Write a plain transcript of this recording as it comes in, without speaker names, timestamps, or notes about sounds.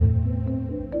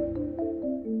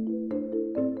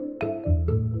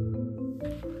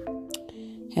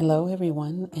Hello,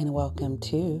 everyone, and welcome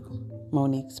to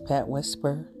Monique's Pet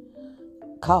Whisper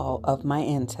Call of My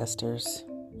Ancestors.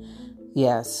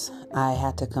 Yes, I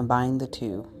had to combine the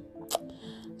two.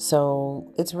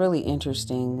 So it's really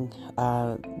interesting,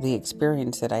 the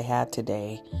experience that I had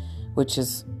today, which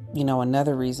is,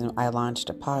 another reason I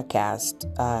launched a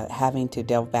podcast, having to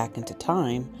delve back into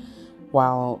time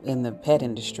while in the pet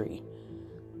industry.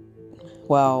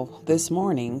 Well, this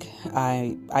morning,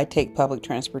 I take public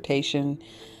transportation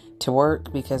to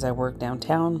work because I work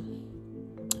downtown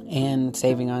and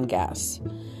saving on gas.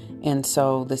 And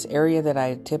so this area that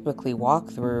I typically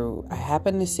walk through, I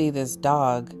happened to see this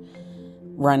dog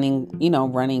running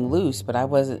loose, but I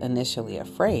wasn't initially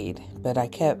afraid. But I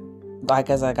kept,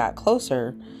 as I got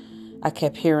closer, I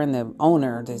kept hearing the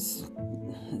owner, this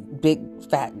big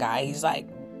fat guy, he's like,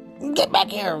 "Get back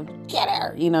here, get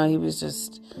her." He was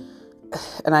just,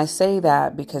 and I say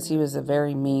that because he was a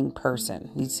very mean person.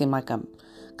 He seemed like a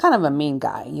kind of a mean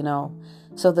guy,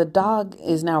 So the dog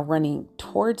is now running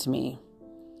towards me,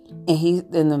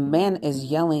 and the man is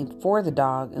yelling for the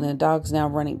dog, and the dog's now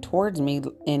running towards me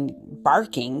and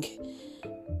barking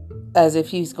as if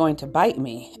he's going to bite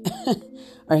me.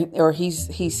 or he's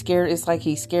scared. It's like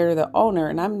he's scared of the owner,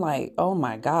 and I'm like, oh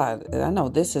my God, I know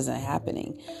this isn't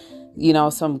happening.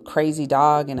 Some crazy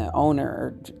dog and an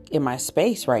owner in my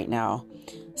space right now.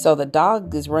 So the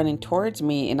dog is running towards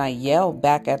me, and I yelled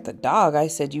back at the dog. I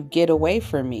said, "You get away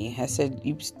from me." I said,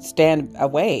 "You stand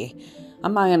away."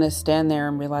 I'm not going to stand there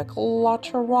and be like, "La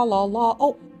tra la la.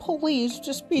 Oh, please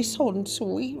just be so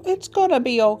sweet. It's going to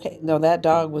be okay." No, that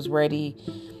dog was ready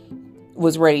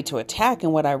to attack.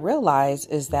 And what I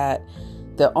realized is that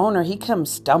the owner, he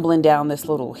comes stumbling down this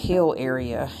little hill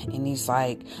area, and he's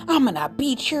like, "I'm going to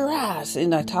beat your ass."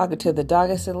 And I talking to the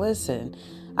dog. I said, "Listen,"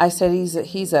 I said,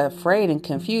 he's afraid and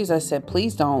confused. I said,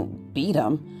 "Please don't beat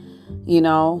him,"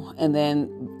 and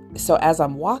then, so as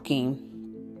I'm walking,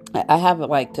 I have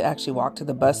to actually walk to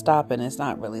the bus stop, and it's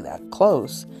not really that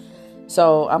close.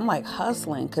 So I'm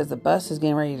hustling because the bus is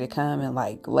getting ready to come in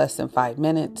less than 5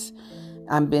 minutes.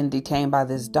 I'm been detained by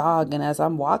this dog. And as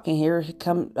I'm walking here,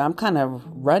 I'm kind of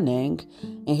running,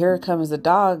 and here comes the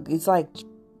dog. He's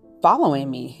following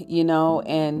me,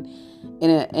 and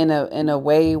in a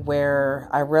way where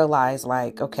I realize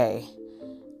okay,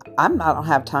 I don't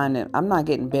have time I'm not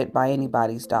getting bit by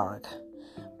anybody's dog.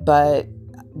 But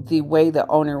the way the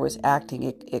owner was acting,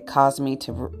 it caused me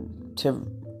to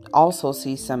also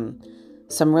see some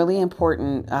really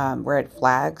important red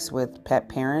flags with pet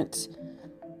parents.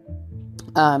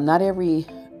 Not every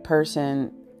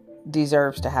person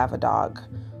deserves to have a dog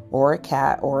or a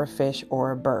cat or a fish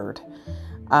or a bird.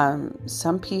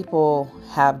 Some people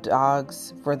have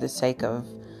dogs for the sake of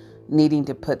needing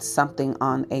to put something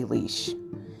on a leash.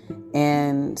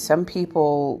 And some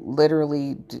people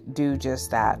literally do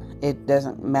just that. It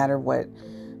doesn't matter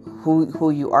who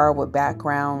you are, what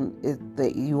background,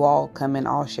 that you all come in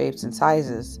all shapes and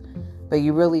sizes, but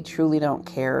you really truly don't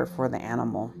care for the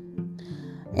animal.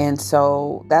 And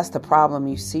so that's the problem.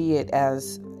 You see it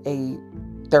as a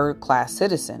third-class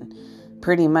citizen.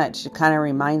 Pretty much, it kind of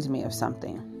reminds me of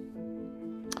something.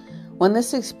 When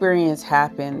this experience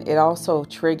happened, it also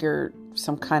triggered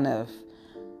some kind of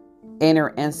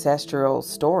inner ancestral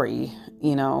story,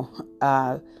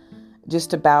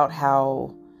 just about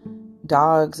how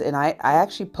dogs, and I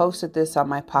actually posted this on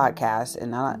my podcast,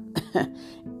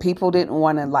 and people didn't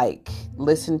want to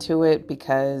listen to it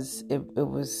because it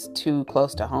was too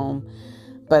close to home.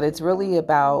 But it's really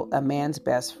about a man's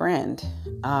best friend.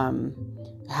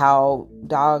 How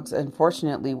dogs,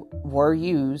 unfortunately, were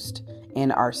used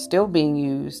and are still being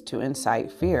used to incite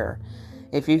fear.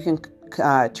 If you can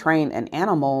train an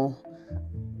animal,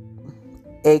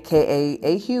 aka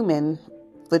a human,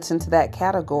 fits into that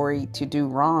category to do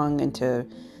wrong and to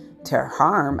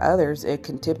harm others, it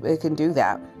can do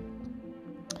that.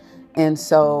 And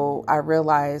so I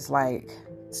realized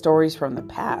stories from the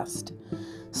past.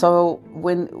 So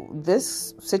when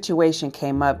this situation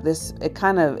came up,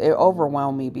 it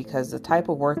overwhelmed me, because the type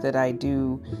of work that I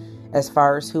do, as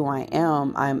far as who I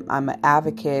am, I'm an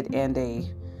advocate and a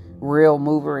real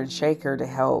mover and shaker to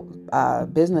help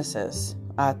businesses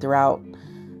throughout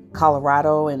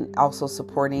Colorado, and also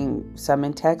supporting some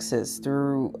in Texas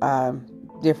through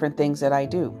different things that I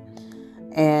do.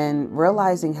 And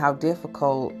realizing how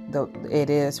difficult it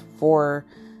is for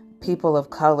people of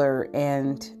color,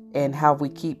 and how we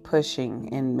keep pushing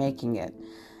and making it.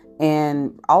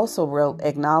 And also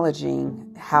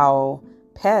acknowledging how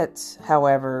pets,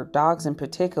 however, dogs in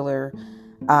particular,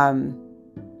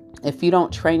 if you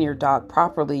don't train your dog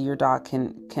properly, your dog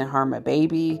can harm a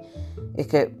baby. It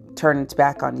could turn its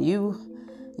back on you.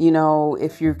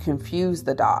 if you confuse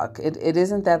the dog, it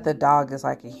isn't that the dog is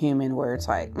like a human where it's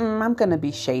like, I'm going to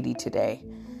be shady today.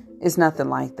 It's nothing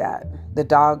like that. The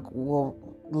dog will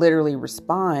literally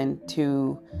respond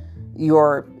to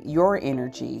your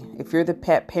energy. If you're the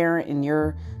pet parent and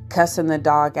you're cussing the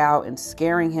dog out and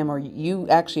scaring him, or you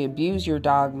actually abuse your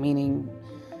dog, meaning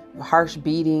harsh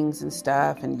beatings and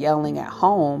stuff and yelling at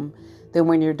home, then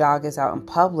when your dog is out in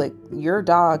public, your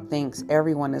dog thinks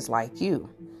everyone is like you.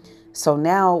 So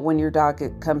now when your dog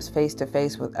comes face to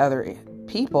face with other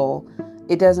people,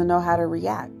 it doesn't know how to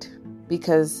react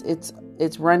because it's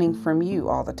running from you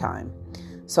all the time.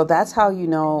 So that's how you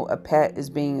know a pet is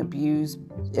being abused.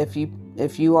 If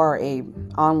you are a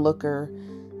onlooker,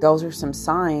 those are some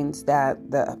signs that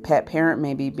the pet parent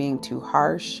may be being too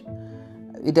harsh.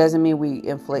 It doesn't mean we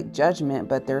inflict judgment,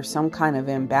 but there's some kind of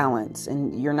imbalance,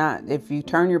 and if you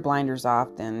turn your blinders off,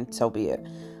 then so be it.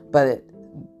 But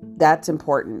that's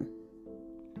important.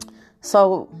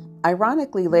 So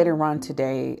ironically, later on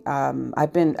today, I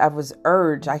was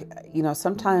urged,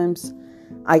 sometimes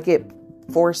I get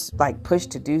forced, like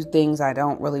pushed to do things I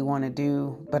don't really want to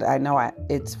do, but I know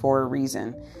it's for a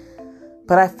reason.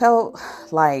 But I felt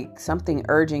like something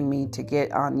urging me to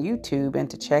get on YouTube and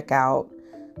to check out,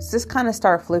 just kind of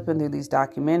start flipping through these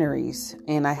documentaries.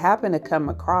 And I happened to come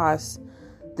across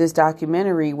this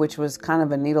documentary, which was kind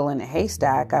of a needle in a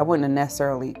haystack. I wouldn't have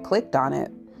necessarily clicked on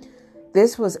it.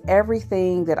 This was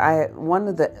everything that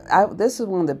this is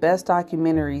one of the best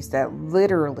documentaries that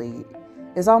literally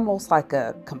is almost like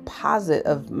a composite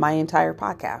of my entire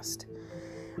podcast.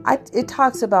 It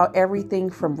talks about everything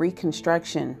from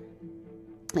Reconstruction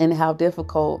and how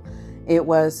difficult it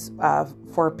was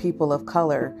for people of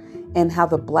color, and how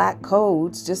the black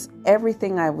codes, just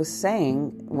everything I was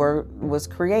saying was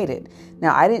created.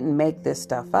 Now, I didn't make this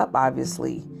stuff up,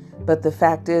 obviously, but the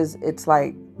fact is,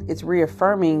 it's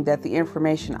reaffirming that the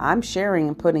information I'm sharing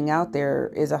and putting out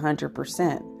there is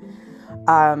 100%.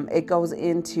 It goes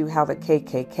into how the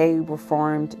KKK were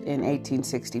formed in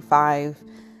 1865.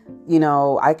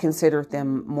 I consider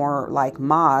them more like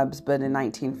mobs, but in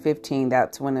 1915,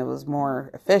 that's when it was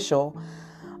more official.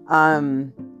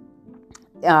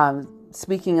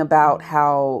 Speaking about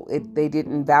how they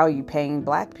didn't value paying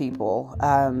black people,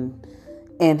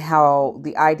 and how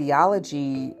the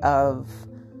ideology of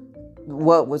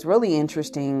what was really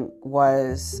interesting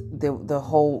was the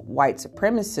whole white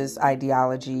supremacist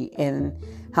ideology, and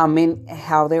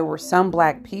how there were some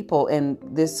black people, and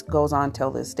this goes on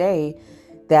till this day,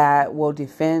 that will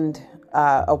defend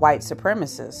a white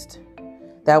supremacist,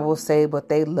 that will say, but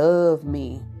they love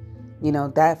me.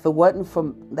 That if it wasn't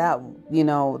for that,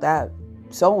 that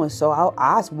so-and-so,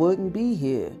 I wouldn't be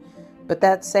here. But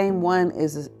that same one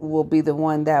will be the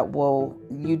one that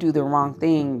you do the wrong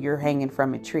thing, you're hanging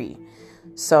from a tree.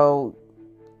 So,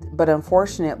 but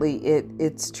unfortunately,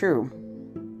 it's true.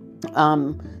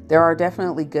 There are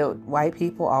definitely good white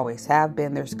people, always have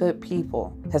been. There's good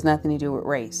people, has nothing to do with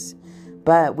race.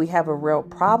 But we have a real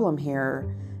problem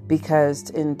here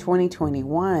because in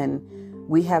 2021,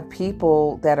 we have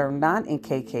people that are not in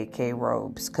KKK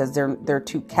robes because they're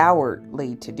too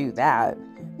cowardly to do that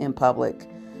in public,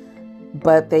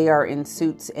 but they are in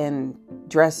suits and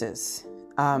dresses,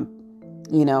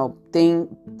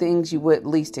 things you would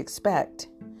least expect.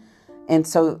 And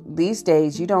so these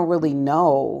days, you don't really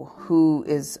know who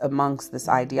is amongst this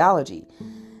ideology.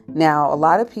 Now, a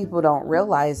lot of people don't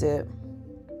realize it,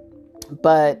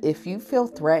 but if you feel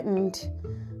threatened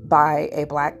by a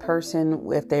black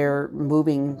person, if they're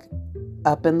moving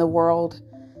up in the world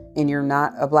and you're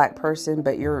not a black person,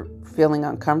 but you're feeling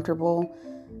uncomfortable,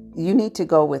 you need to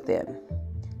go within.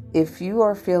 If you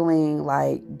are feeling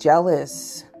like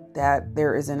jealous that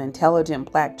there is an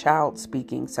intelligent black child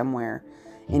speaking somewhere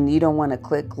and you don't want to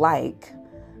click like,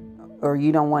 or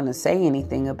you don't want to say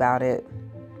anything about it,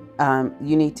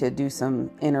 you need to do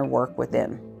some inner work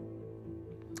within.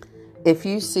 If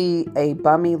you see a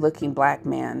bummy looking black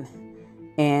man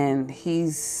and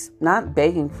he's not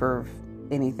begging for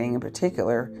anything in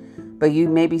particular, but you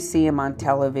maybe see him on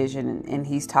television and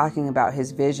he's talking about his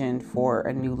vision for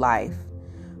a new life,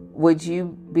 would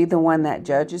you be the one that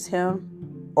judges him?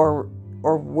 Or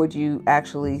would you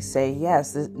actually say,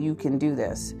 yes, you can do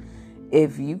this?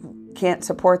 If you can't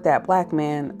support that black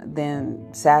man,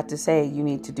 then sad to say, you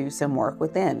need to do some work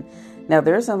within. Now,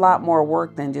 there's a lot more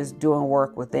work than just doing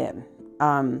work within.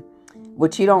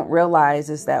 What you don't realize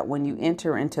is that when you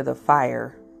enter into the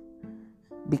fire,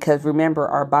 because remember,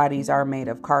 our bodies are made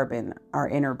of carbon, our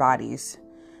inner bodies.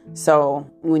 So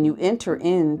when you enter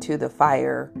into the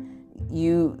fire,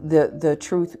 the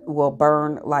truth will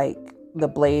burn like the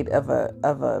blade of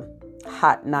a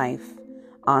hot knife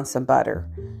on some butter.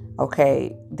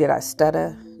 Okay. Did I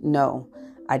stutter? No,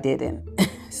 I didn't.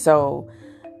 So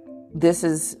this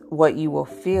is what you will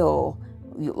feel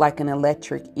like, an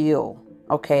electric eel.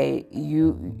 Okay.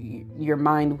 Your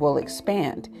mind will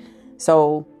expand.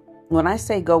 So when I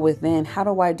say go within, how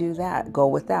do I do that? Go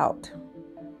without,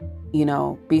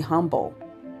 be humble,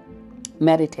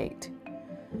 meditate.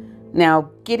 Now,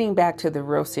 getting back to the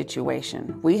real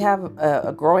situation, we have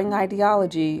a growing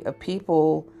ideology of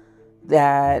people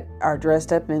that are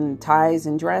dressed up in ties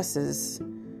and dresses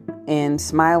and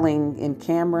smiling in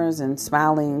cameras and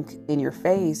smiling in your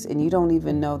face, and you don't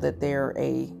even know that they're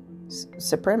a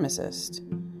supremacist.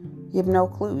 You have no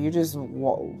clue. You're just,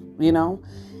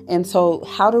 And so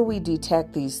how do we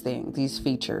detect these things, these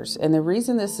features? And the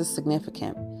reason this is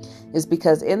significant is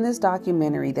because in this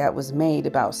documentary that was made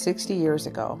about 60 years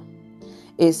ago,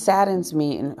 it saddens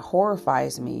me and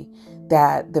horrifies me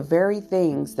that the very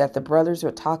things that the brothers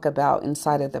would talk about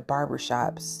inside of the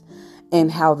barbershops,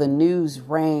 and how the news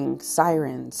rang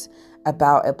sirens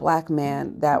about a black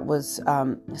man that was,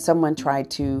 someone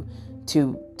tried to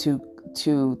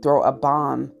throw a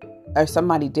bomb, or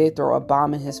somebody did throw a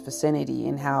bomb in his vicinity,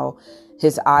 and how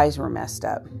his eyes were messed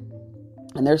up.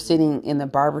 And they're sitting in the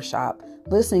barbershop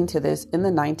listening to this in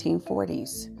the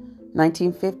 1940s,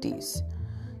 1950s.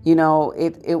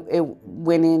 It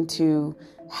went into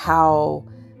how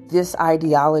this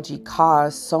ideology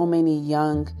caused so many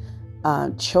young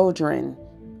children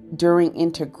during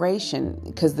integration,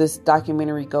 because this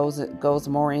documentary goes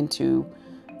more into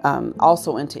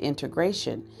also into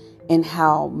integration, and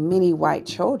how many white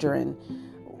children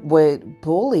would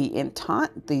bully and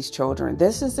taunt these children.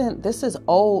 This is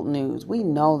old news. We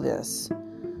know this.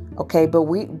 Okay, but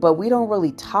we don't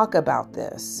really talk about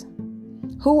this.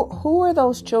 Who are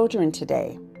those children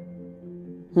today?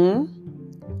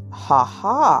 Ha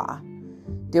ha.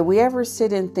 Did we ever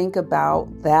sit and think about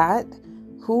that?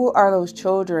 Who are those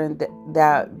children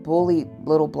that bullied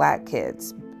little black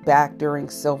kids back during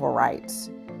civil rights?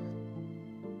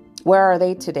 Where are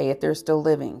they today if they're still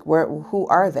living? Who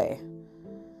are they?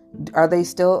 Are they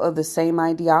still of the same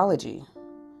ideology?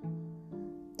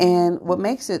 And what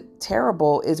makes it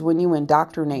terrible is when you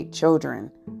indoctrinate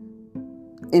children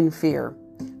in fear.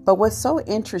 But what's so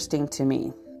interesting to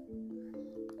me,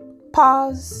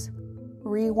 pause,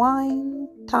 rewind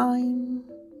time.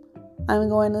 I'm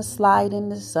going to slide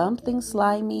into something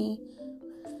slimy.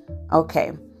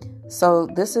 Okay, so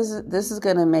this is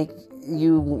going to make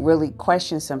you really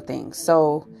question some things.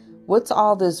 So what's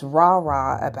all this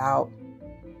rah-rah about?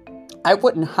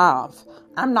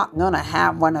 I'm not going to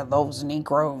have one of those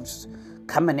Negroes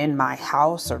coming in my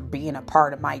house or being a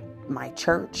part of my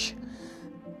church,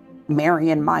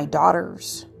 marrying my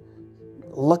daughters,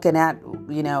 looking at,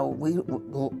 we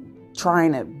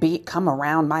trying to come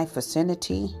around my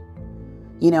vicinity,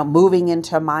 moving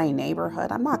into my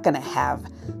neighborhood. I'm not going to have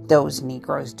those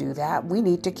Negroes do that. We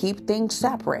need to keep things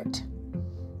separate.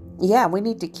 Yeah, we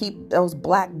need to keep those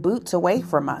black boots away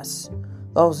from us.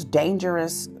 Those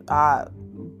dangerous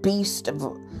beast of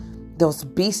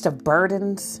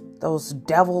burdens, those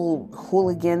devil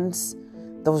hooligans,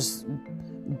 those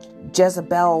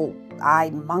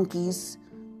Jezebel-eyed monkeys,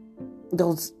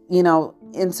 those,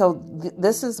 and so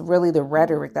this is really the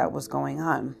rhetoric that was going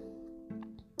on.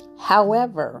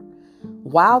 However,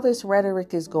 while this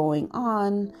rhetoric is going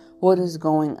on, what is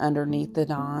going underneath the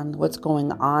dawn? What's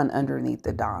going on underneath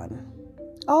the dawn?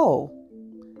 Oh,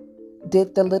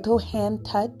 did the little hand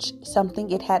touch something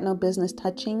it had no business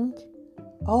touching?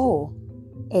 Oh,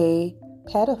 a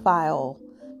pedophile.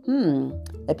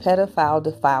 A pedophile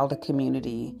defiled a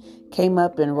community, came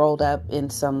up and rolled up in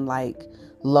some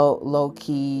low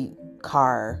key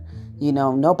car.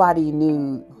 Nobody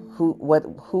knew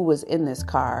who was in this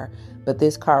car, but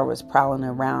this car was prowling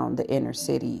around the inner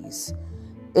cities.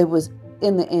 It was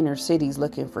in the inner cities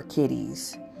looking for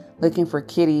kitties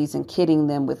and kidding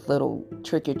them with little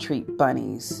trick-or-treat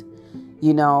bunnies,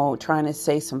 trying to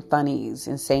say some funnies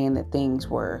and saying that things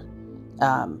were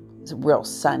real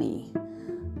sunny.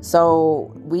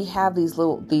 So we have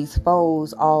these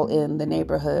foes all in the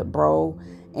neighborhood, bro,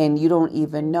 and you don't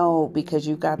even know because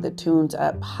you got the tunes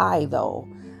up high though.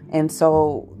 And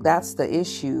so that's the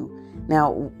issue.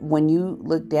 Now, when you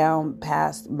look down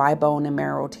past my bone and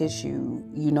marrow tissue,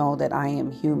 you know that I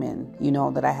am human. You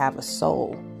know that I have a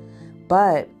soul.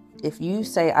 But if you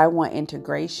say I want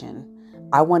integration,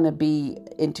 I want to be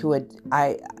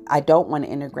I don't want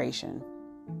integration.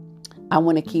 I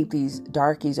want to keep these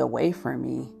darkies away from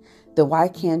me. Then why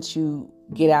can't you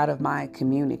get out of my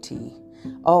community?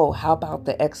 Oh, how about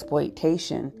the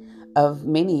exploitation of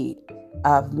many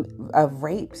of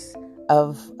rapes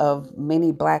of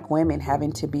many black women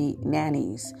having to be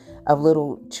nannies, of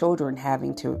little children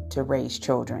having to raise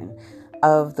children,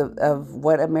 of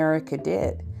what America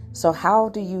did. So how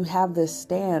do you have this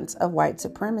stance of white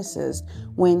supremacists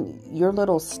when your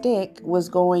little stick was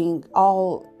going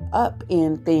all up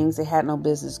in things it had no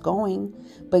business going,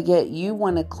 but yet you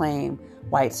want to claim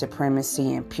white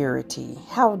supremacy and purity?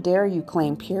 How dare you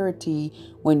claim purity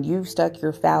when you've stuck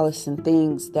your phallus in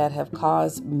things that have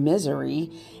caused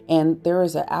misery, and there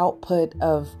is an output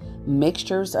of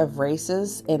mixtures of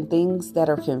races and things that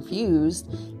are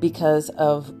confused because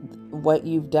of what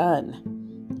you've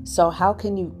done? So how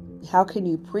can you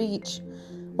preach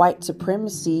white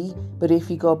supremacy, but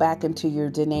if you go back into your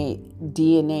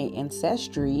DNA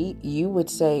ancestry, you would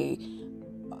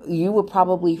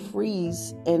probably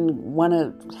freeze and want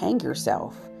to hang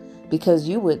yourself, because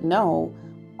you would know,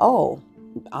 oh,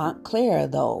 Aunt Clara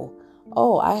though,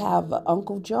 oh, I have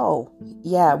Uncle Joe,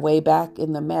 yeah, way back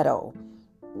in the meadow,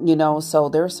 so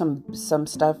there's some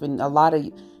stuff, and a lot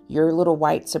of your little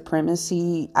white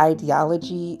supremacy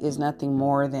ideology is nothing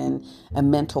more than a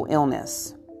mental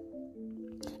illness.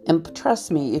 And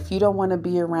trust me, if you don't want to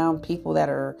be around people that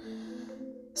are...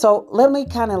 So let me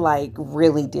kind of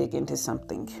really dig into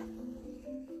something.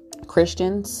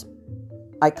 Christians,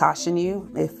 I caution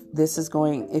you, if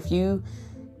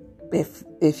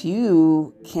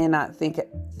you cannot think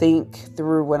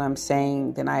through what I'm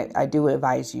saying, then I do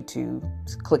advise you to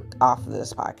click off of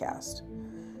this podcast,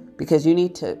 because you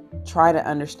need to try to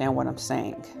understand what I'm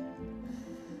saying.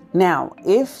 Now,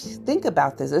 think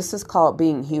about this is called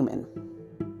being human.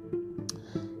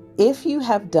 If you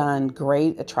have done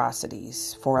great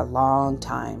atrocities for a long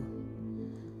time,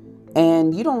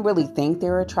 and you don't really think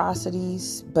they're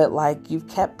atrocities, but you've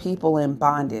kept people in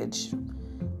bondage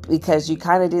because you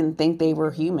kind of didn't think they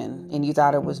were human and you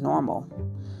thought it was normal.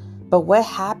 But what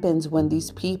happens when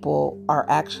these people are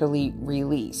actually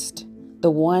released?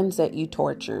 The ones that you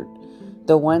tortured,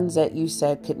 the ones that you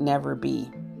said could never be,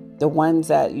 the ones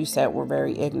that you said were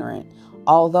very ignorant.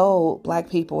 Although black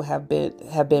people have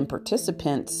been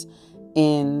participants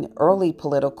in early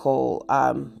political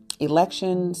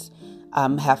elections,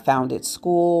 have founded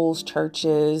schools,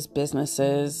 churches,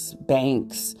 businesses,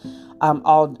 banks,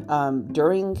 all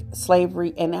during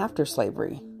slavery and after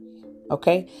slavery.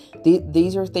 Okay,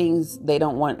 these are things they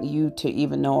don't want you to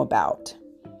even know about.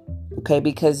 Okay,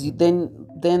 because then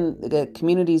the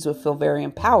communities would feel very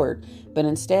empowered, but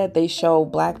instead they show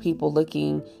black people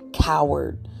looking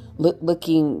coward,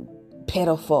 looking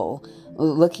pitiful,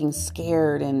 looking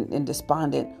scared and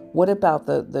despondent. What about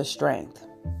the strength?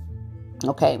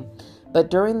 Okay, but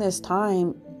during this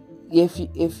time,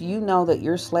 if you know that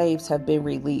your slaves have been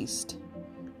released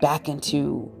back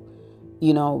into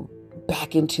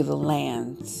the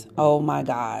lands, oh my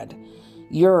God,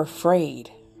 you're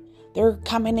afraid. They're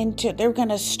going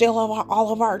to steal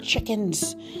all of our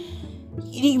chickens.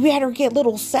 You better get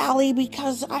little Sally,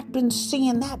 because I've been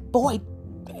seeing that boy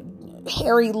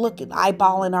Harry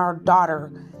eyeballing our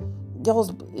daughter.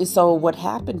 So what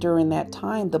happened during that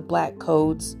time, the black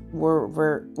codes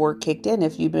were kicked in.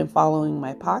 If you've been following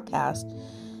my podcast,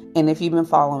 and if you've been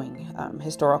following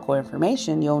historical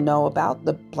information, you'll know about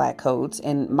the black codes.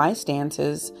 And my stance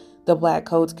is the black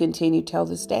codes continue till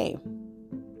this day.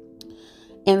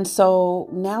 And so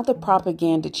now the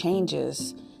propaganda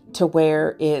changes to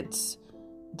where it's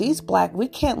we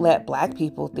can't let black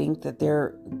people think that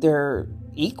they're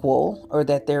equal, or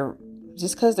that they're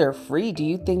just because they're free. Do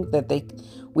you think that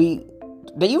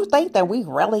do you think that we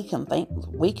really can think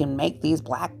we can make these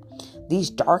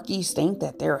darkies think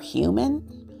that they're human?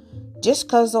 Just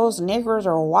because those niggers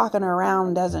are walking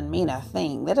around doesn't mean a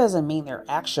thing. That doesn't mean they're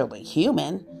actually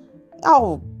human.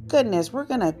 Oh goodness, they're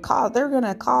gonna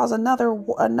cause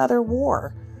another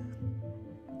war.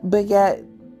 But yet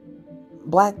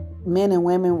black men and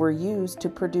women were used to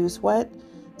produce what?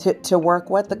 To work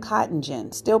what? The cotton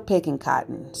gin. Still picking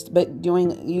cotton, but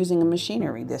using a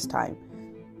machinery this time.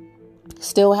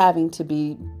 Still having to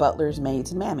be butlers,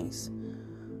 maids, and mammies.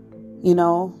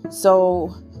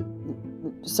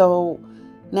 So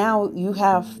now you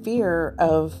have fear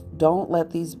of, don't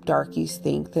let these darkies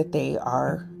think that they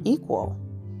are equal.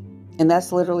 And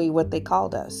that's literally what they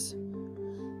called us.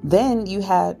 Then you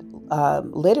had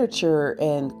literature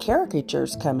and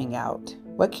caricatures coming out.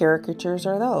 What caricatures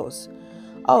are those?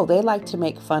 Oh, they like to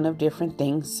make fun of different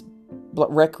things,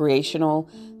 recreational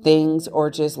things, or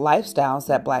just lifestyles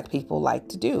that black people like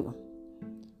to do.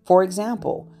 For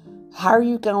example, how are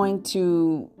you going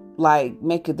to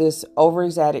make this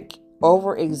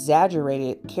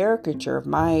over-exaggerated caricature of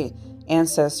my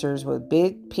ancestors with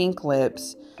big pink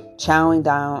lips chowing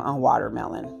down on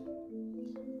watermelon?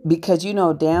 because you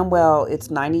know damn well it's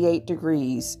 98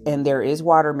 degrees and there is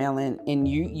watermelon, and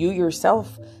you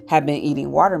yourself have been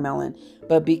eating watermelon,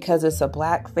 but because it's a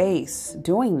black face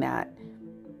doing that,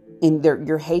 in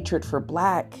your hatred for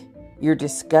black, your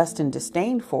disgust and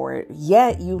disdain for it,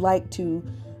 yet you like to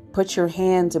put your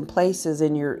hands in places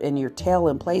and your tail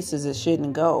in places it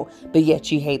shouldn't go, but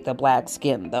yet you hate the black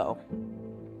skin though.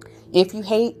 If you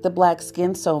hate the black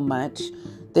skin so much,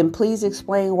 then please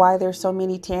explain why there's so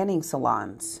many tanning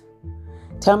salons.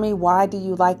 Tell me, why do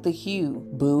you like the hue,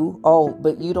 boo? Oh,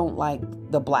 but you don't like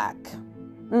the black.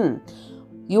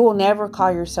 You will never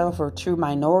call yourself a true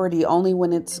minority, only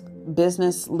when it's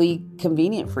businessly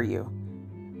convenient for you.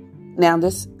 Now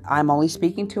this, I'm only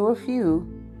speaking to a few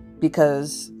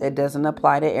because it doesn't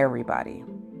apply to everybody.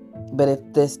 But if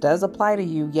this does apply to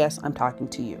you, yes, I'm talking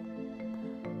to you.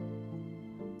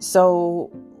 So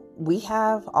we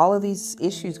have all of these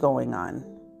issues going on.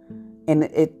 And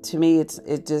it, to me,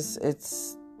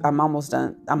 I'm almost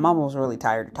done. I'm almost really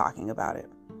tired of talking about it.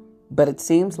 But it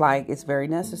seems like it's very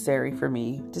necessary for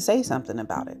me to say something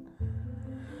about it.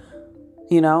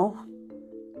 You know?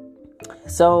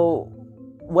 So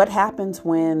what happens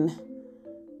when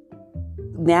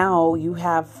now you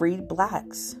have freed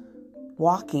blacks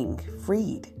walking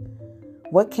freed?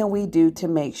 What can we do to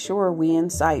make sure we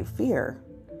incite fear?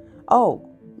 Oh,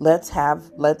 let's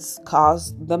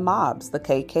cause the mobs, the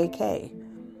KKK.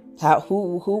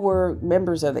 Who were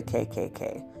members of the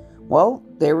KKK? Well,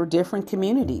 there were different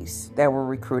communities that were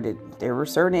recruited. There were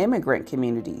certain immigrant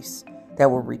communities that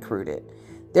were recruited.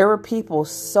 There were people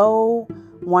so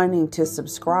wanting to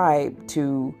subscribe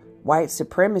to white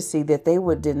supremacy that they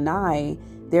would deny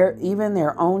even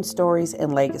their own stories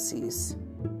and legacies.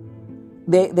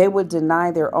 They would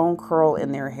deny their own curl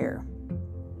in their hair.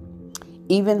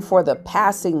 Even for the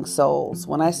passing souls.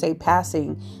 When I say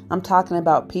passing, I'm talking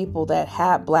about people that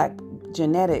had black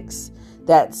genetics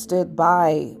that stood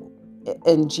by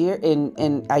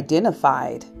and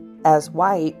identified as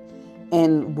white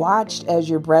and watched as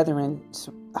your brethren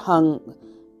hung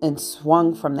and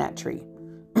swung from that tree,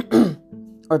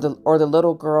 or the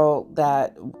little girl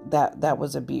that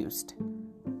was abused.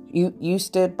 You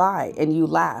stood by and you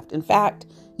laughed. In fact,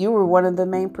 you were one of the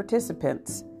main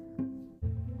participants.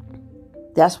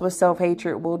 That's what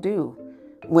self-hatred will do.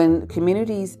 When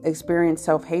communities experience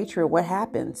self-hatred, what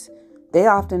happens? They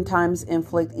oftentimes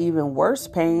inflict even worse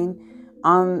pain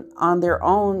on their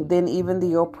own than even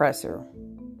the oppressor.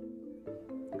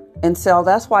 And so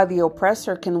that's why the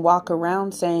oppressor can walk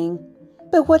around saying,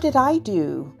 but what did I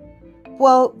do?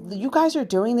 Well, you guys are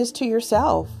doing this to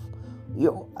yourself.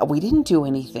 We didn't do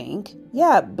anything.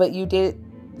 Yeah, but you did.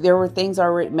 There were things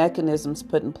already, mechanisms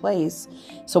put in place.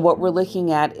 So what we're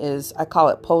looking at is, I call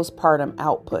it postpartum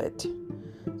output.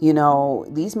 You know,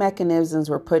 these mechanisms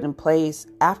were put in place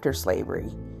after slavery.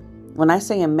 When I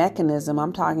say a mechanism,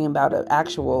 I'm talking about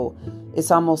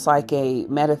it's almost like a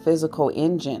metaphysical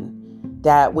engine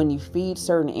that when you feed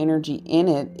certain energy in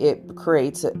it, it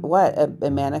creates a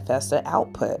manifested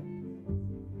output.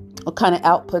 What kind of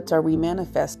outputs are we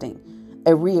manifesting?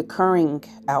 A reoccurring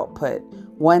output.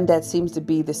 One that seems to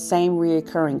be the same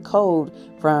reoccurring code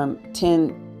from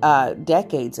 10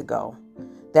 decades ago.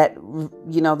 That,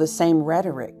 the same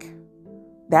rhetoric.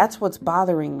 That's what's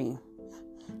bothering me.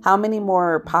 How many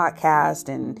more podcasts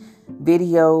and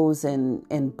videos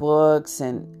and books?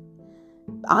 And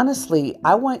honestly,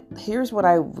 here's what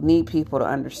I need people to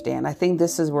understand. I think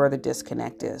this is where the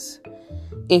disconnect is.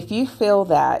 If you feel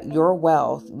that your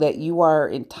wealth, that you are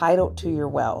entitled to your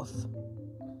wealth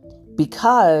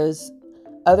because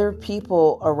other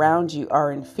people around you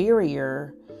are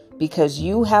inferior, because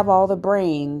you have all the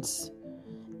brains,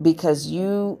 because we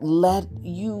led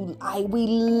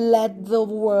the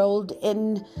world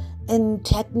in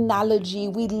technology,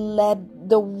 we led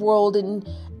the world in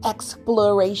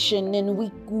exploration,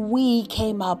 and we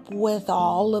came up with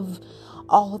all of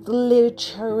the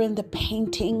literature and the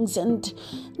paintings and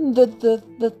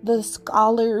the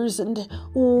scholars, and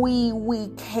we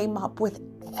came up with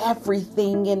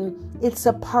everything, and it's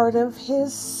a part of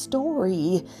his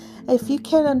story. If you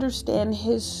can't understand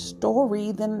his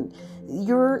story, then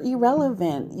you're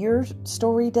irrelevant. Your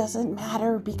story doesn't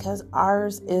matter because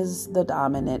ours is the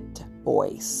dominant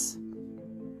voice.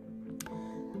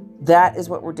 That is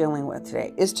what we're dealing with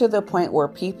today. It's to the point where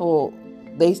people,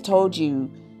 they told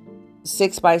you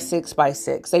 6 by 6 by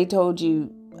 6. They told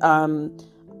you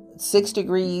 6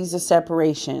 degrees of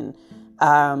separation.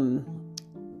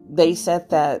 They said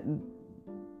that,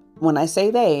 when I say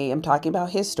they, I'm talking about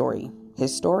his story.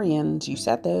 Historians, you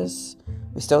said this.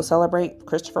 We still celebrate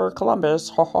Christopher Columbus.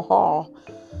 Ha ha ha.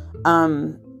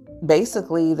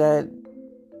 Basically that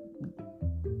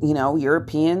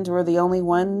Europeans were the only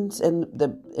ones, and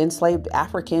the enslaved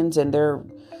Africans and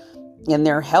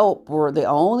their help were the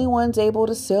only ones able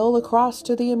to sail across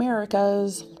to the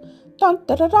Americas. Dun,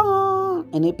 dun, dun, dun.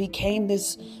 And it became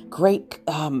this great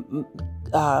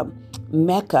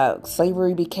mecca.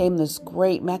 Slavery became this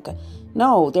great mecca.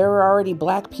 No, there were already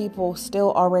black people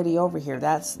still already over here.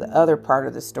 That's the other part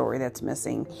of the story that's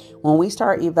missing. When we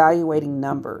start evaluating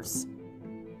numbers,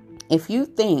 if you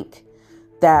think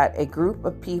that a group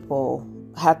of people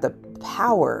had the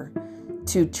power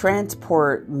to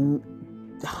transport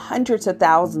hundreds of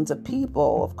thousands of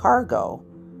people of cargo,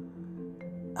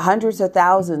 hundreds of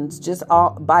thousands just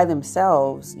all by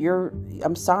themselves,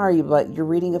 I'm sorry, but you're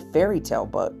reading a fairy tale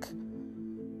book.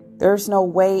 There's no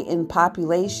way in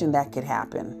population that could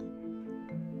happen.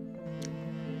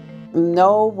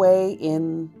 No way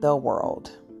in the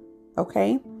world.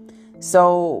 Okay?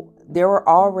 So there were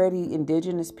already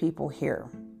indigenous people here.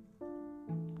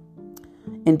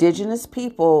 Indigenous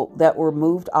people that were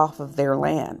moved off of their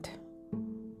land.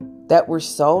 That were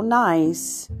so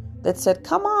nice that said,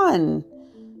 come on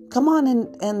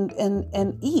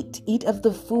and eat of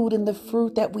the food and the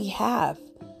fruit that we have.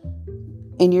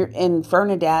 And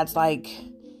Fernandad's like,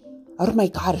 oh my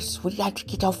gosh, what do you have to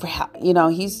get over?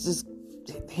 He's just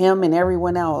him and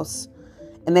everyone else.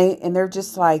 And they're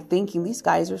just like thinking these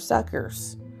guys are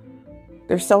suckers.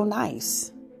 They're so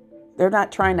nice. They're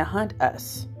not trying to hunt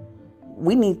us.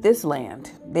 We need this land.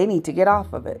 They need to get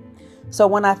off of it. So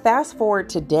when I fast forward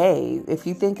today, if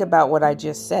you think about what I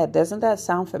just said, doesn't that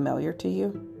sound familiar to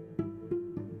you?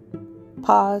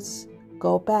 Pause,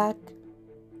 go back,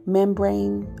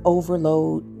 membrane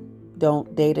overload,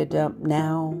 don't data dump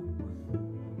now.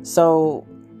 So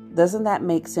doesn't that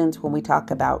make sense when we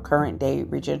talk about current day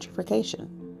regentrification?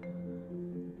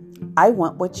 I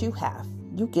want what you have.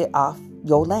 You get off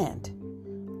your land.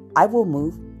 I will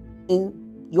move in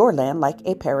your land like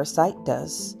a parasite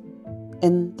does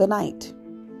in the night.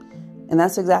 And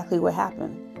that's exactly what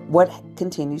happened. What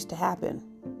continues to happen?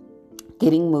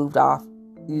 Getting moved off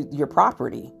your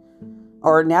property.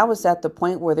 Or now it's at the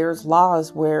point where there's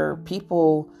laws where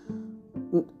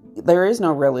there is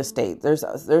no real estate.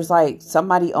 There's like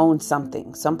somebody owns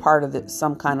something, some part of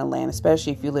some kind of land,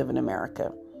 especially if you live in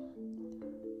America.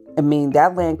 I mean,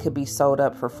 that land could be sold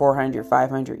up for 400,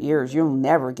 500 years. You'll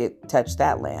never touch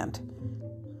that land.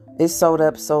 It's sold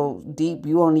up so deep,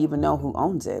 you won't even know who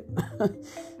owns it.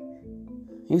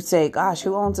 You say, gosh,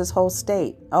 who owns this whole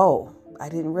state? Oh, I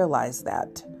didn't realize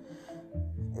that.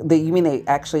 You mean they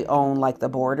actually own like the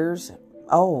borders?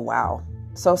 Oh, wow.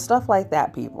 So stuff like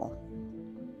that, people.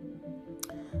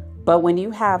 But when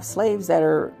you have slaves that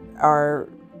are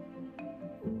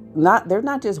not, they're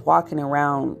not just walking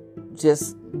around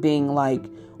just being like,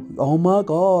 oh my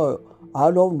God,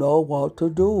 I don't know what to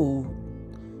do.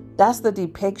 That's the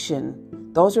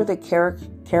depiction. Those are the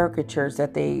caricatures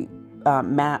that they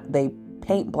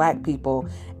paint black people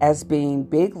as being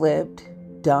big-lipped,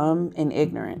 dumb, and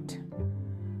ignorant.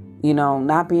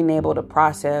 Not being able to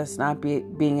process, not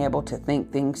being able to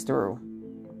think things through.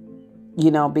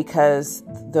 Because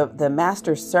the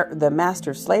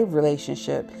master-slave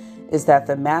relationship is that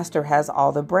the master has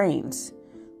all the brains.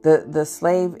 The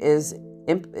slave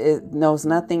knows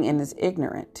nothing and is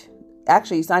ignorant.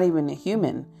 Actually, it's not even a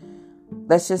human.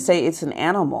 Let's just say it's an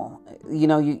animal.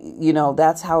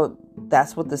 That's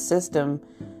what the system,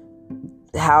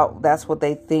 that's what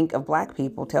they think of black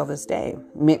people till this day.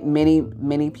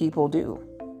 Many people do.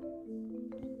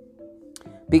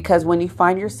 Because when you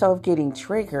find yourself getting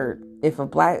triggered, if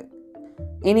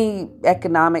any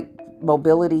economic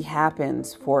mobility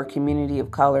happens for a community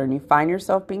of color and you find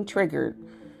yourself being triggered,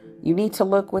 you need to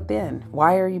look within.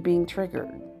 Why are you being triggered?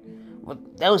 Well,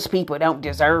 those people don't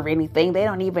deserve anything. They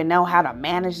don't even know how to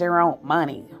manage their own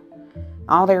money.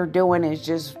 All they're doing is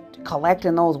just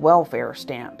collecting those welfare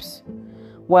stamps.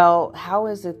 Well, how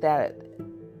is it that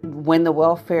when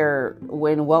welfare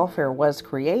was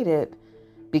created,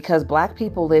 because black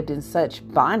people lived in such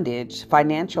bondage,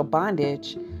 financial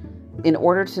bondage, in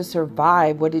order to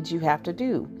survive, what did you have to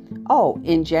do? Oh,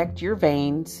 inject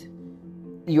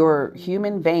your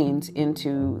human veins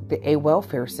into a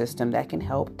welfare system that can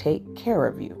help take care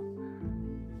of you.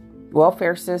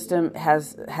 Welfare system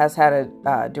has had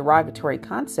a derogatory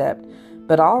concept,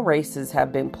 but all races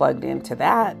have been plugged into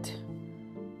that.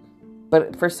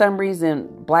 But for some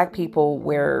reason, black people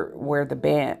wear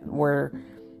the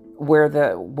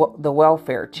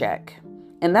welfare check.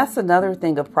 And that's another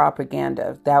thing of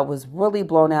propaganda that was really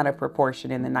blown out of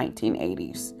proportion in the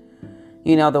 1980s.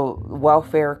 The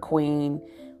welfare queen,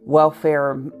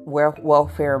 welfare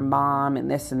mom, and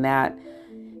this and that.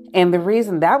 And the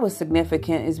reason that was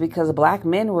significant is because black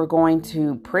men were going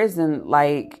to prison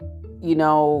like,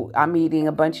 I'm eating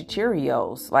a bunch of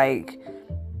Cheerios. Like,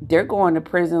 they're going to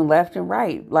prison left and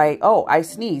right. Like, oh, I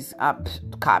sneezed.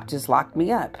 Cop just locked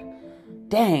me up.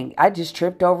 Dang, I just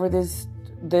tripped over this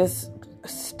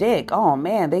stick. Oh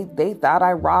man, they thought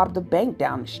I robbed the bank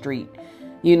down the street.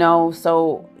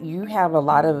 So you have a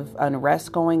lot of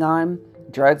unrest going on,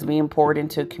 drugs being poured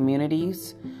into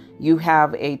communities. You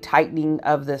have a tightening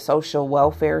of the social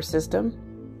welfare system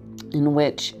in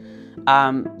which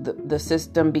the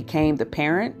system became the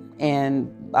parent,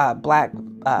 and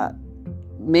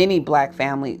many black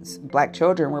families, black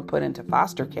children were put into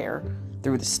foster care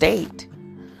through the state,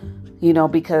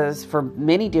 because for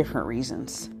many different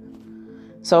reasons.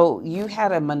 So you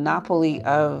had a monopoly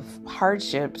of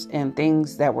hardships and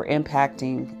things that were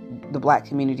impacting the black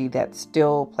community that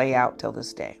still play out till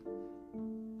this day.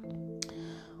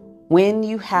 When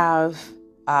you have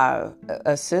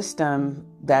a system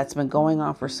that's been going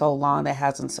on for so long that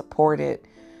hasn't supported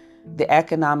the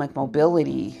economic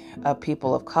mobility of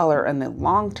people of color in the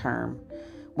long term,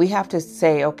 we have to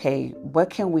say, okay, what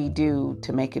can we do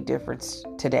to make a difference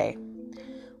today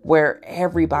where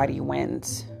everybody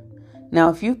wins? Now,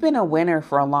 if you've been a winner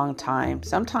for a long time,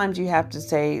 sometimes you have to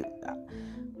say,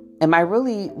 am I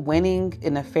really winning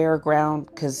in a fair ground?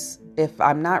 Because if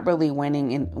I'm not really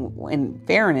winning in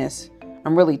fairness,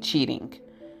 I'm really cheating.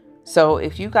 So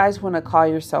if you guys want to call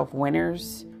yourself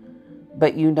winners,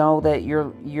 but you know that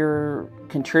you're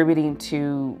contributing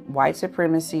to white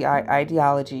supremacy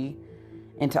ideology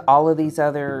and to all of these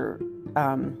other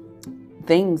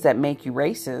things that make you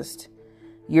racist,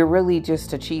 you're really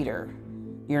just a cheater.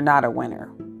 You're not a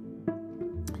winner.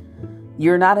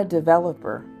 You're not a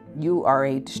developer. You are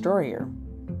a destroyer.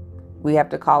 We have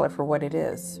to call it for what it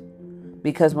is.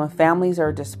 Because when families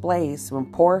are displaced,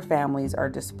 when poor families are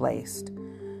displaced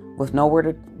with nowhere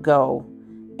to go,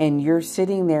 and you're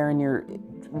sitting there and you're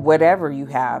whatever you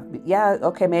have, yeah,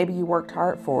 okay, maybe you worked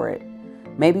hard for it.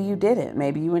 Maybe you didn't.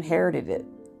 Maybe you inherited it.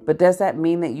 But does that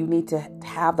mean that you need to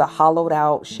have the hollowed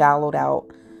out, shallowed out,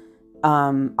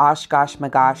 osh gosh my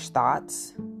gosh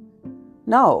thoughts?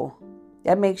 No,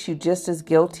 that makes you just as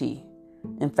guilty.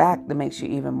 In fact, that makes you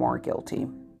even more guilty.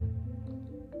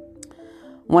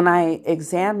 When I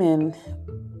examine,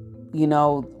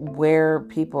 where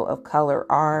people of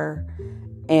color are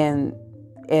and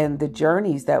the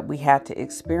journeys that we had to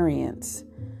experience,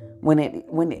 when it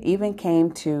even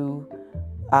came to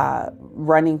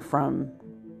running from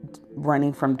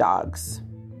dogs.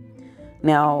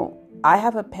 Now, I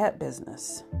have a pet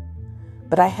business,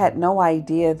 but I had no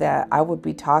idea that I would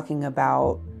be talking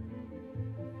about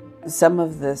some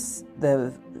of the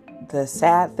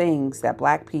sad things that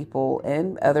black people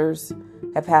and others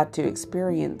have had to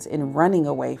experience in running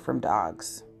away from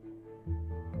dogs.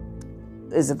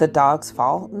 Is it the dog's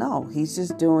fault? No, he's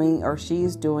just doing, or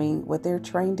she's doing, what they're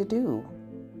trained to do.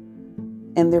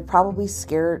 And they're probably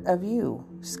scared of you,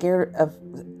 scared of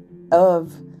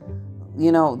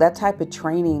that type of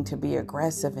training to be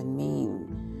aggressive and mean.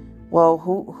 Well,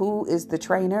 who is the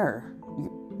trainer?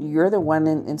 You're the one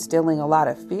instilling a lot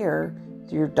of fear.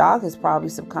 Your dog is probably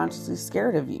subconsciously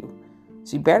scared of you.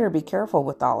 So you better be careful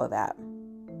with all of that.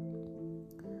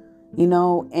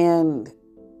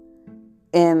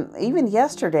 And even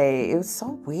yesterday, it was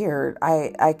so weird.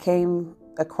 I came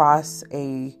across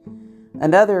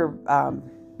another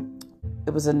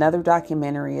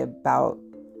documentary about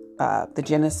the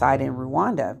genocide in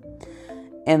Rwanda.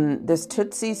 And this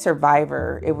Tutsi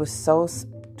survivor, it was so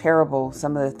terrible,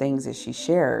 some of the things that she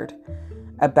shared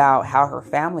about how her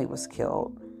family was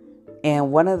killed.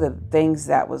 And one of the things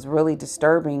that was really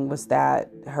disturbing was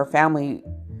that her family,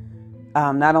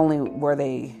 not only were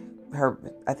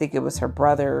I think it was her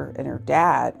brother and her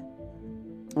dad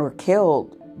were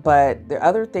killed, but there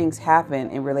other things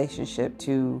happened in relationship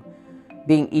to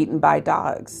being eaten by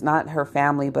dogs. Not her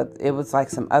family, but it was like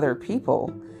some other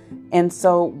people. And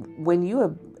so when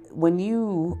you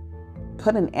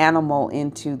put an animal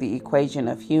into the equation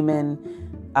of human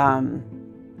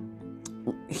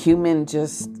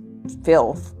just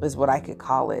filth is what I could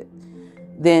call it,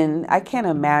 then I can't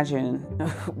imagine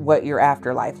what your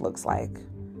afterlife looks like,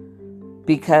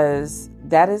 because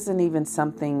that isn't even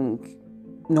something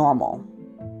normal.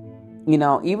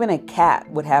 Even a cat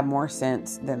would have more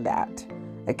sense than that.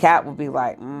 A cat would be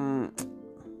like,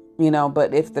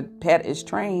 but if the pet is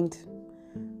trained,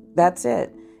 that's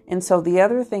it. And so the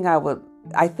other thing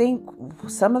I think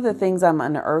some of the things I'm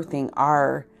unearthing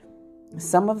are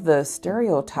some of the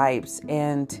stereotypes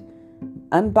and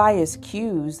unbiased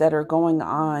cues that are going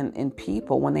on in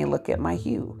people when they look at my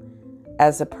hue.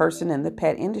 as a person in the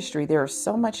pet industry, there is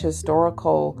so much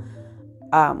historical,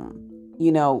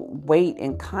 weight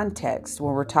and context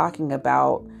when we're talking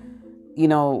about,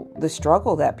 the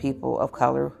struggle that people of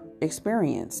color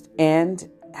experienced and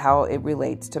how it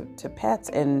relates to pets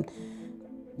and,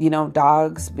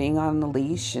 dogs being on the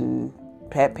leash, and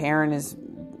pet parent is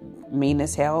mean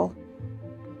as hell.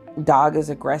 Dog is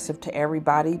aggressive to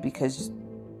everybody because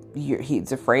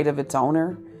he's afraid of its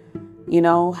owner.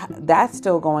 That's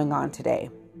still going on today.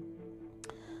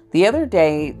 The other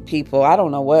day, people, I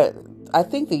don't know what, I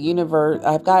think the universe,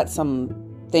 I've got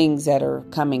some things that are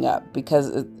coming up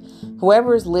because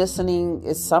whoever is listening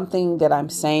is something that I'm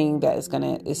saying that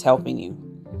is helping you.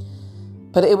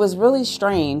 But it was really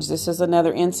strange. This is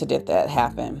another incident that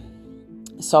happened.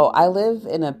 So I live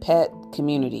in a pet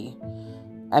community.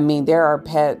 I mean, there are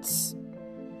pets.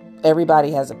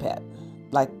 Everybody has a pet,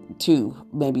 like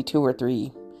maybe two or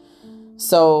three.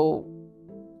 So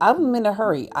I'm in a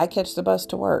hurry. I catch the bus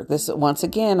to work. Once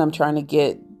again, I'm trying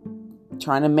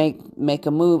to make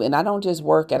a move. And I don't just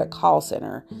work at a call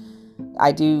center.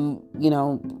 I do,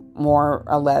 more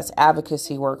or less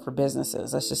advocacy work for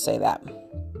businesses. Let's just say that.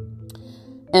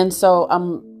 And so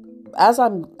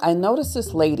I noticed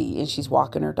this lady, and she's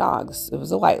walking her dogs. It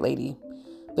was a white lady,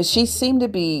 but she seemed to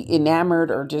be enamored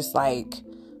or just like,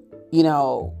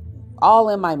 all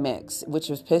in my mix, which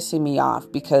was pissing me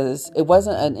off because it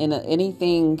wasn't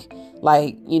anything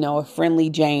like, a friendly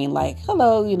Jane, like,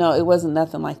 hello, it wasn't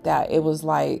nothing like that. It was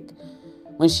like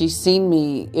when she seen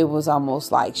me, it was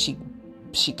almost like she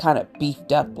kind of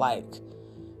beefed up, like,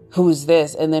 who is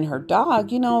this? And then her dog,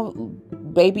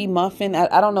 baby Muffin.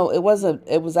 I don't know. It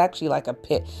was actually like a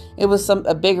pit. It was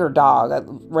a bigger dog. It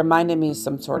reminded me of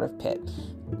some sort of pit.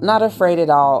 Not afraid at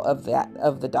all of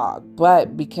the dog,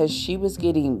 but because she was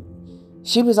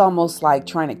almost like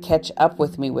trying to catch up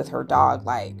with me with her dog,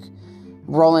 like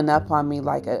rolling up on me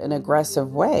like an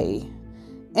aggressive way.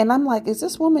 And I'm like, is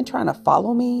this woman trying to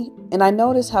follow me? And I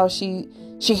noticed how she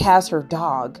has her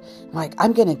dog. I'm like,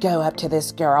 I'm going to go up to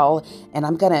this girl and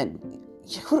I'm going to,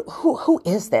 who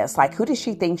is this? Like, who does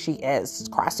she think she is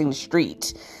crossing the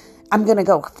street? I'm going to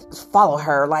go follow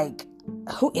her. Like,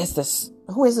 who is this?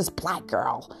 Who is this black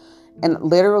girl? And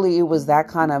literally it was that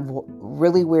kind of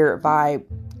really weird vibe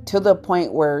to the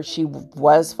point where she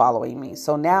was following me.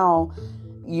 So now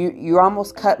you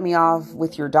almost cut me off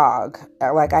with your dog.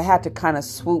 Like I had to kind of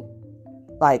swoop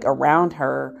like around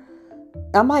her.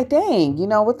 I'm like, dang,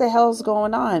 what the hell's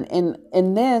going on? And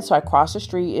then, so I cross the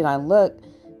street and I look,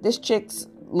 this chick's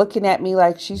looking at me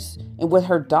like she's with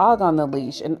her dog on the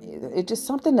leash. And it just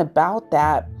something about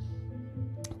that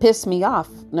pissed me off.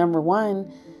 Number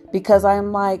one, because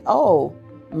I'm like, oh,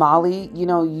 Molly,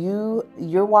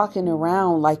 you're walking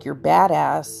around like you're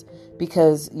badass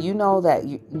because you know that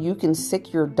you can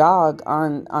sick your dog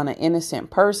on an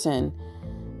innocent person,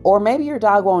 or maybe your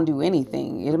dog won't do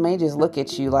anything. It may just look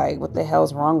at you like, what the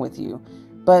hell's wrong with you?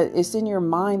 But it's in your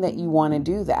mind that you want to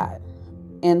do that.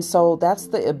 And so that's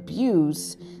the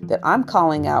abuse that I'm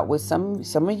calling out with some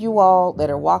of you all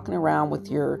that are walking around with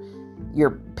your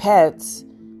pets.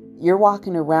 You're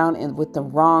walking around with the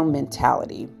wrong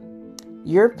mentality.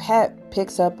 Your pet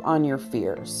picks up on your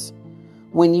fears.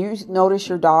 When you notice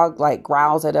your dog like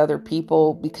growls at other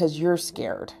people because you're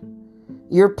scared,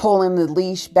 you're pulling the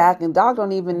leash back and dog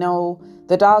don't even know.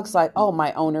 The dog's like, oh,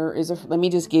 my owner is let me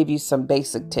just give you some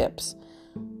basic tips.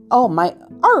 Oh, my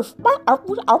arf.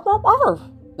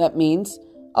 That means,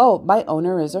 oh, my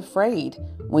owner is afraid.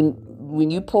 When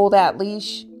you pull that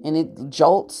leash and it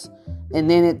jolts, and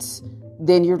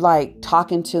then you're like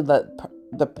talking to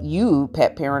you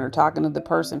pet parent or talking to the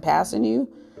person passing you.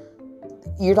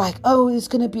 You're like, oh, it's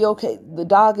going to be okay. The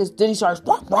dog then he starts,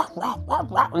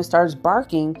 and it starts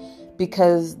barking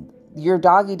because your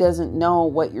doggy doesn't know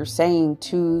what you're saying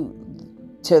to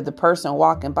the person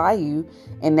walking by you.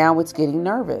 And now it's getting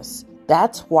nervous.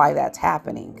 That's why that's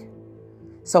happening.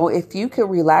 So if you could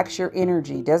relax your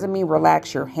energy, doesn't mean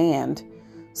relax your hand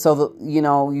so that,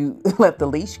 you let the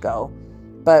leash go,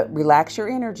 but relax your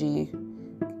energy,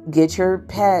 get your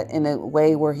pet in a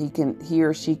way where he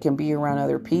or she can be around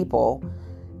other people,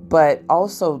 but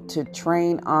also to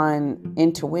train on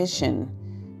intuition,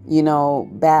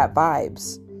 bad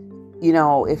vibes.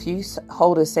 If you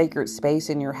hold a sacred space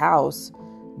in your house,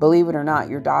 believe it or not,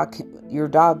 your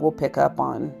dog will pick up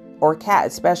on, or cat,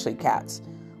 especially cats,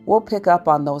 will pick up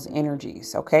on those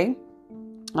energies. Okay.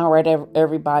 All right,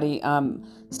 everybody.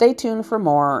 Stay tuned for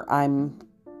more.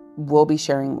 We'll be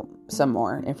sharing some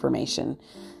more information.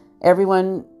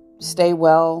 Everyone, stay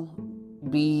well,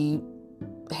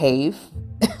 behave,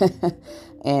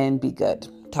 and be good.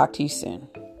 Talk to you soon.